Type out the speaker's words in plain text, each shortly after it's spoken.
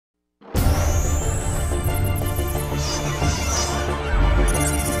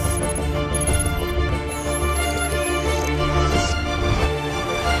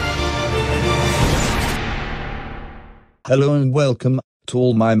Hello and welcome to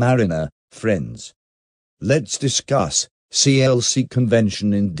all my mariner friends. Let's discuss CLC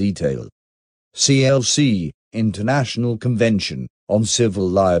Convention in detail. CLC, International Convention on Civil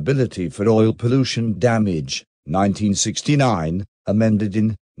Liability for Oil Pollution Damage, 1969, amended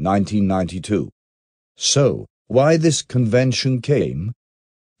in 1992. So, why this convention came?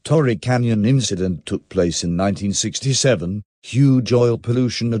 Torrey Canyon incident took place in 1967, huge oil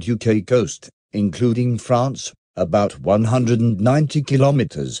pollution at UK coast, including France, about 190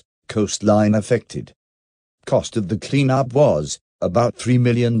 kilometers, coastline affected. Cost of the cleanup was about £3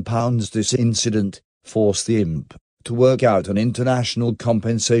 million. This incident forced the IMP to work out an international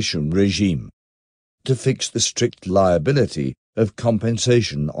compensation regime to fix the strict liability of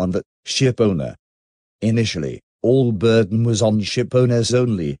compensation on the ship owner. Initially, all burden was on ship owners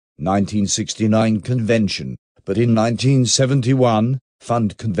only, 1969 convention, but in 1971,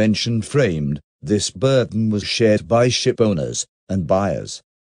 Fund Convention framed, this burden was shared by ship owners and buyers.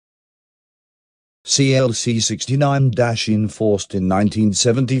 CLC 69 enforced in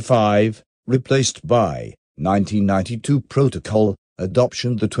 1975, replaced by 1992 Protocol,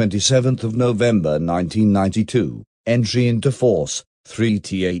 adoption the 27th of November 1992, entry into force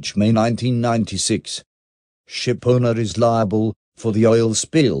 3th May 1996. Ship owner is liable for the oil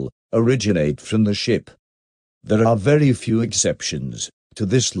spill originate from the ship. There are very few exceptions to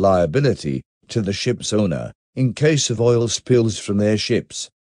this liability to the ship's owner in case of oil spills from their ships.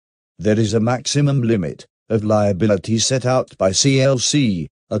 There is a maximum limit of liability set out by CLC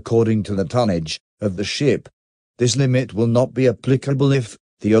according to the tonnage of the ship. This limit will not be applicable if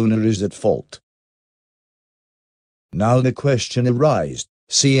the owner is at fault. Now the question arises,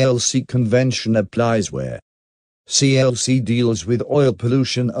 CLC convention applies where? CLC deals with oil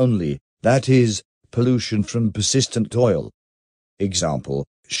pollution only, that is, pollution from persistent oil. Example,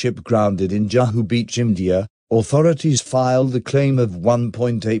 ship grounded in Juhu Beach, India, authorities filed the claim of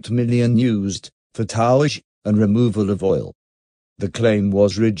 1.8 million used for towage and removal of oil. The claim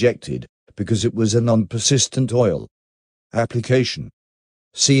was rejected because it was a non-persistent oil. Application.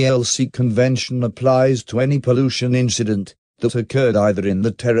 CLC convention applies to any pollution incident that occurred either in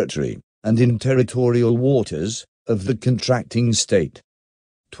the territory and in territorial waters of the contracting state.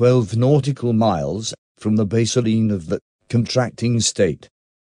 12 nautical miles from the baseline of the contracting state.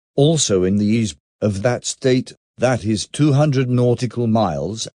 Also in the east of that state, that is 200 nautical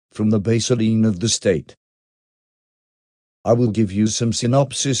miles from the baseline of the state. I will give you some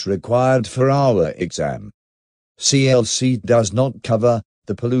synopsis required for our exam. CLC does not cover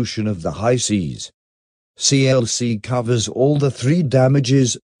the pollution of the high seas. CLC covers all the three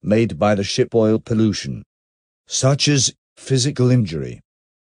damages made by the ship oil pollution, such as physical injury,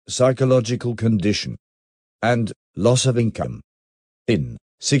 psychological condition, and loss of income. In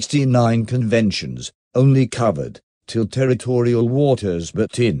 69 conventions, only covered till territorial waters,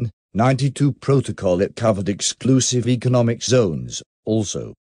 but in 92 Protocol it covered exclusive economic zones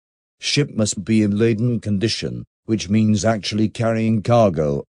also. Ship must be in laden condition, which means actually carrying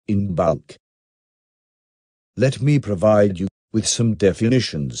cargo in bulk. Let me provide you with some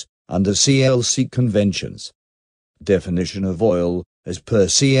definitions under CLC conventions. Definition of oil, as per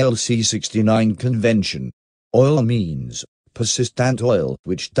CLC 69 convention. Oil means persistent oil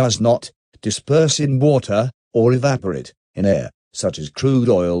which does not disperse in water or evaporate in air, such as crude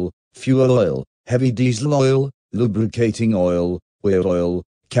oil, fuel oil, heavy diesel oil, lubricating oil, whale oil,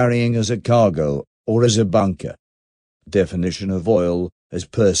 carrying as a cargo or as a bunker. Definition of oil, as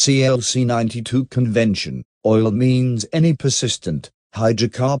per CLC 92 convention. Oil means any persistent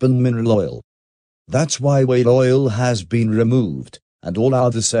hydrocarbon mineral oil. That's why whale oil has been removed, and all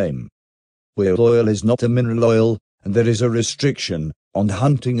are the same. Whale oil is not a mineral oil, and there is a restriction on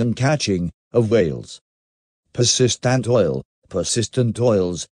hunting and catching of whales. Persistent oil, persistent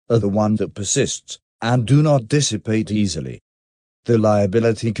oils, are the one that persists, and do not dissipate easily. The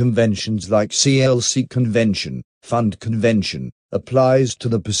liability conventions like CLC convention, Fund convention, applies to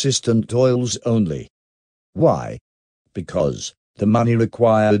the persistent oils only. Why? Because the money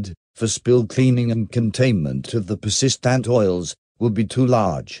required for spill cleaning and containment of the persistent oils will be too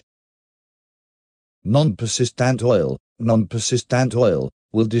large. Non-persistent oil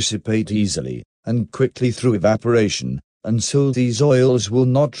will dissipate easily and quickly through evaporation, and so these oils will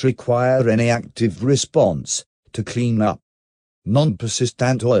not require any active response to clean up.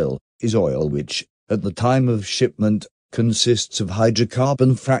 Non-persistent oil is oil which, at the time of shipment, consists of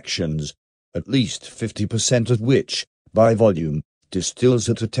hydrocarbon fractions, at least 50% of which, by volume, distills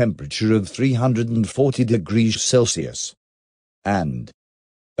at a temperature of 340 degrees Celsius, and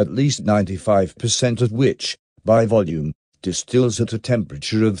at least 95% of which, by volume, distills at a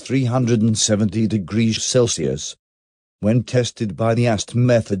temperature of 370 degrees Celsius. when tested by the AST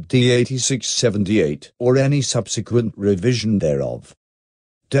method D8678 or any subsequent revision thereof.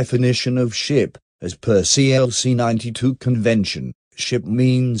 Definition of ship, as per CLC 92 convention, ship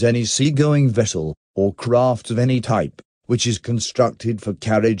means any seagoing vessel, or craft of any type, which is constructed for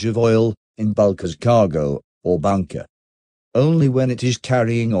carriage of oil, in bulk as cargo, or bunker. Only when it is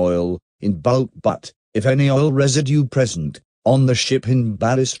carrying oil, in bulk but, if any oil residue present, on the ship in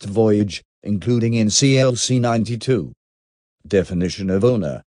ballast voyage, including in CLC 92. Definition of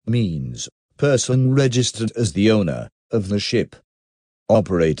owner, means, person registered as the owner, of the ship.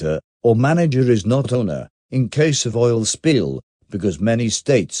 Operator, or manager is not owner, in case of oil spill, because many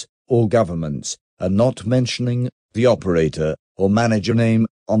states, or governments, are not mentioning the operator, or manager name,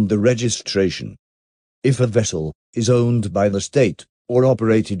 on the registration. If a vessel is owned by the state, or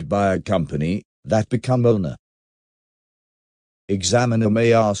operated by a company, that become owner. Examiner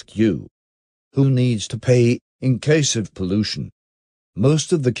may ask you, who needs to pay, in case of pollution?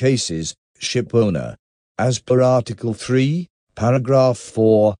 Most of the cases, ship owner. As per Article 3, Paragraph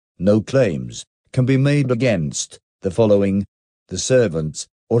 4, no claims can be made against the following: the servants,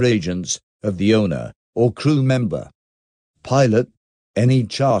 or agents, of the owner, or crew member. Pilot, any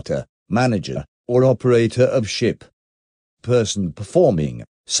charter, manager, or operator of ship. Person performing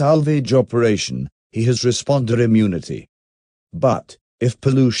salvage operation, he has responder immunity. But, if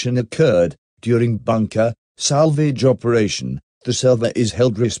pollution occurred during bunker salvage operation, the server is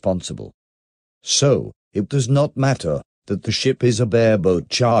held responsible. So, it does not matter that the ship is a bareboat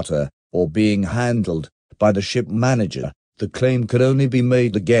charter, or being handled by the ship manager, the claim could only be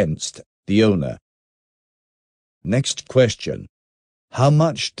made against the owner. Next question. How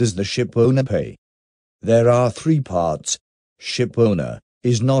much does the ship owner pay? There are three parts. Ship owner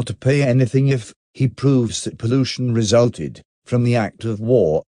is not to pay anything if he proves that pollution resulted from the act of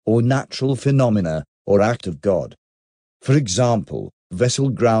war, or natural phenomena, or act of God. For example, vessel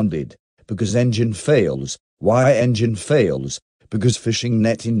grounded, because engine fails. Why engine fails? Because fishing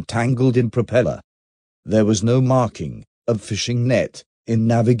net entangled in propeller. There was no marking of fishing net in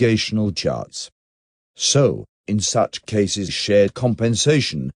navigational charts. So, in such cases, shared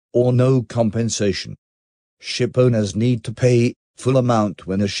compensation, or no compensation. Ship owners need to pay full amount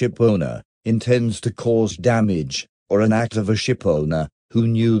when a ship owner intends to cause damage, or an act of a ship owner who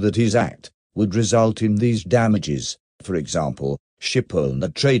knew that his act would result in these damages. For example, ship owner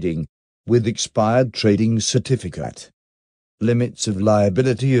trading with expired trading certificate. Limits of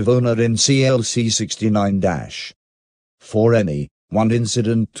liability of owner in CLC 69-. For any one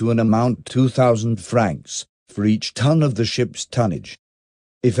incident to an amount 2,000 francs for each ton of the ship's tonnage.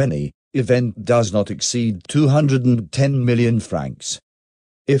 If any event does not exceed 210 million francs.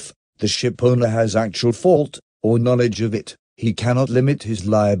 If the ship owner has actual fault, or knowledge of it, he cannot limit his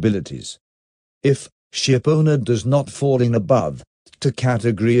liabilities. If ship owner does not fall in above the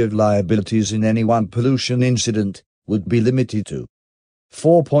category of liabilities in any one pollution incident, would be limited to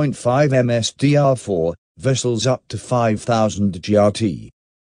 4.5 MSDR for vessels up to 5,000 GRT.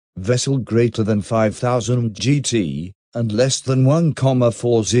 Vessel greater than 5,000 GT, and less than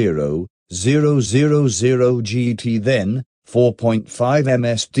 1,40000 GT, then 4.5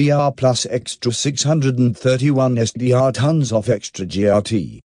 MSDR plus extra 631 SDR tons of extra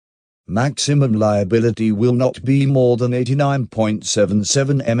GRT. Maximum liability will not be more than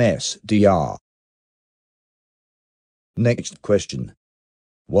 89.77 MSDR. Next question.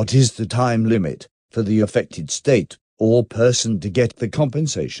 What is the time limit for the affected state or person to get the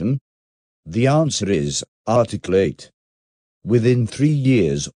compensation? The answer is Article 8. Within 3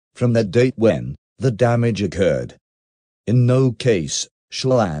 years from that date when the damage occurred. In no case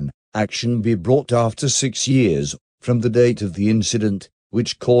shall an action be brought after 6 years from the date of the incident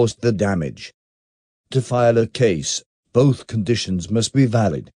which caused the damage. To file a case, both conditions must be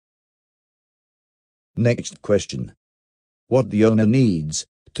valid. Next question. What the owner needs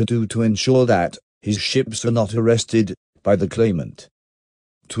to do to ensure that his ships are not arrested by the claimant.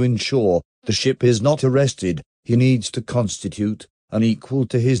 To ensure the ship is not arrested, he needs to constitute an equal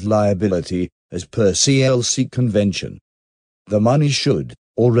to his liability as per CLC convention. The money should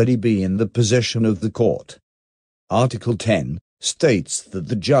already be in the possession of the court. Article 10 states that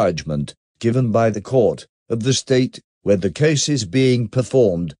the judgment given by the court of the state where the case is being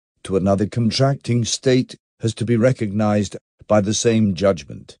performed to another contracting state has to be recognized by the same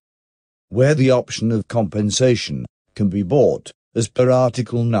judgment. Where the option of compensation can be bought, as per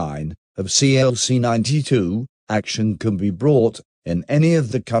Article 9 of CLC 92, action can be brought in any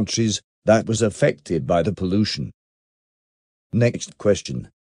of the countries that was affected by the pollution. Next question.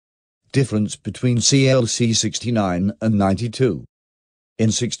 Difference between CLC 69 and 92.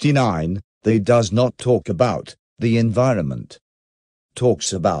 In 69, they does not talk about the environment.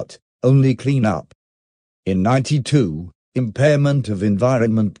 Talks about only clean up. In 92, impairment of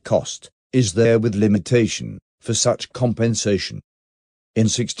environment cost is there with limitation for such compensation. In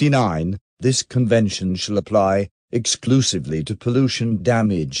 69, this convention shall apply exclusively to pollution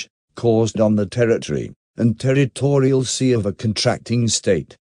damage caused on the territory and territorial sea of a contracting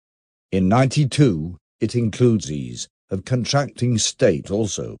state. In 92, it includes ease of contracting state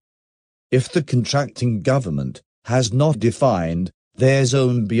also. If the contracting government has not defined their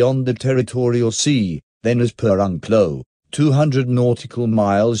zone beyond the territorial sea, then as per UNCLOS, 200 nautical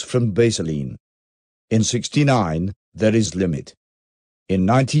miles from baseline. In 69, there is limit. In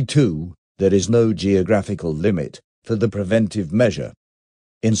 92, there is no geographical limit for the preventive measure.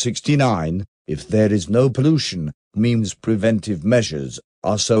 In 69, if there is no pollution, means preventive measures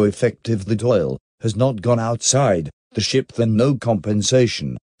are so effective that oil has not gone outside the ship, then no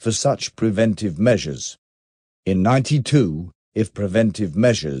compensation for such preventive measures. In 92, if preventive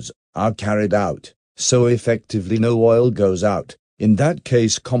measures are carried out so effectively no oil goes out, in that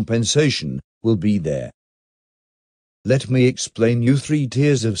case compensation will be there. Let me explain you 3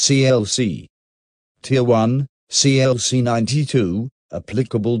 tiers of CLC. Tier 1, CLC 92,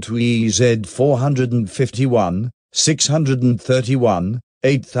 applicable to EZ 451, 631,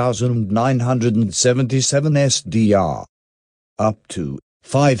 8,977 SDR. Up to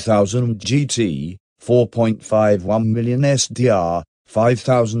 5,000 GT, 4.51 million SDR,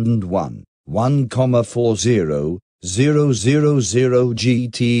 5,001, 1,40, 000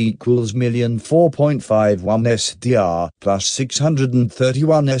 GT equals million 4.51 SDR plus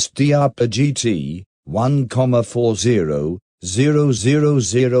 631 SDR per GT, 1,40,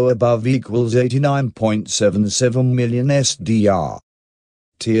 000 above equals 89.77 million SDR.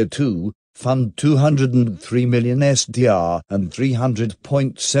 Tier 2, Fund 203 million SDR and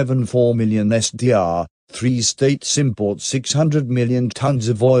 300.74 million SDR. 3 states import 600 million tons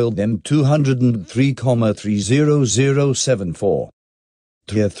of oil, them 203,30074.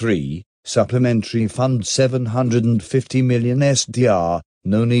 Tier 3, Supplementary Fund 750 million SDR,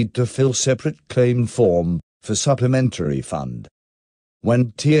 no need to fill separate claim form for Supplementary Fund.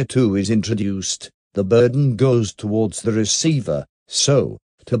 When Tier 2 is introduced, the burden goes towards the receiver, so,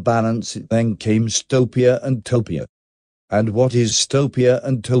 to balance it then came Stopia and Topia. And what is Stopia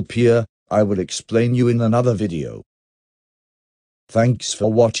and Topia? I will explain you in another video. Thanks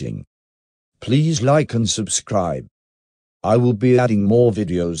for watching. Please like and subscribe. I will be adding more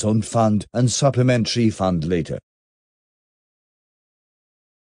videos on fund and supplementary fund later.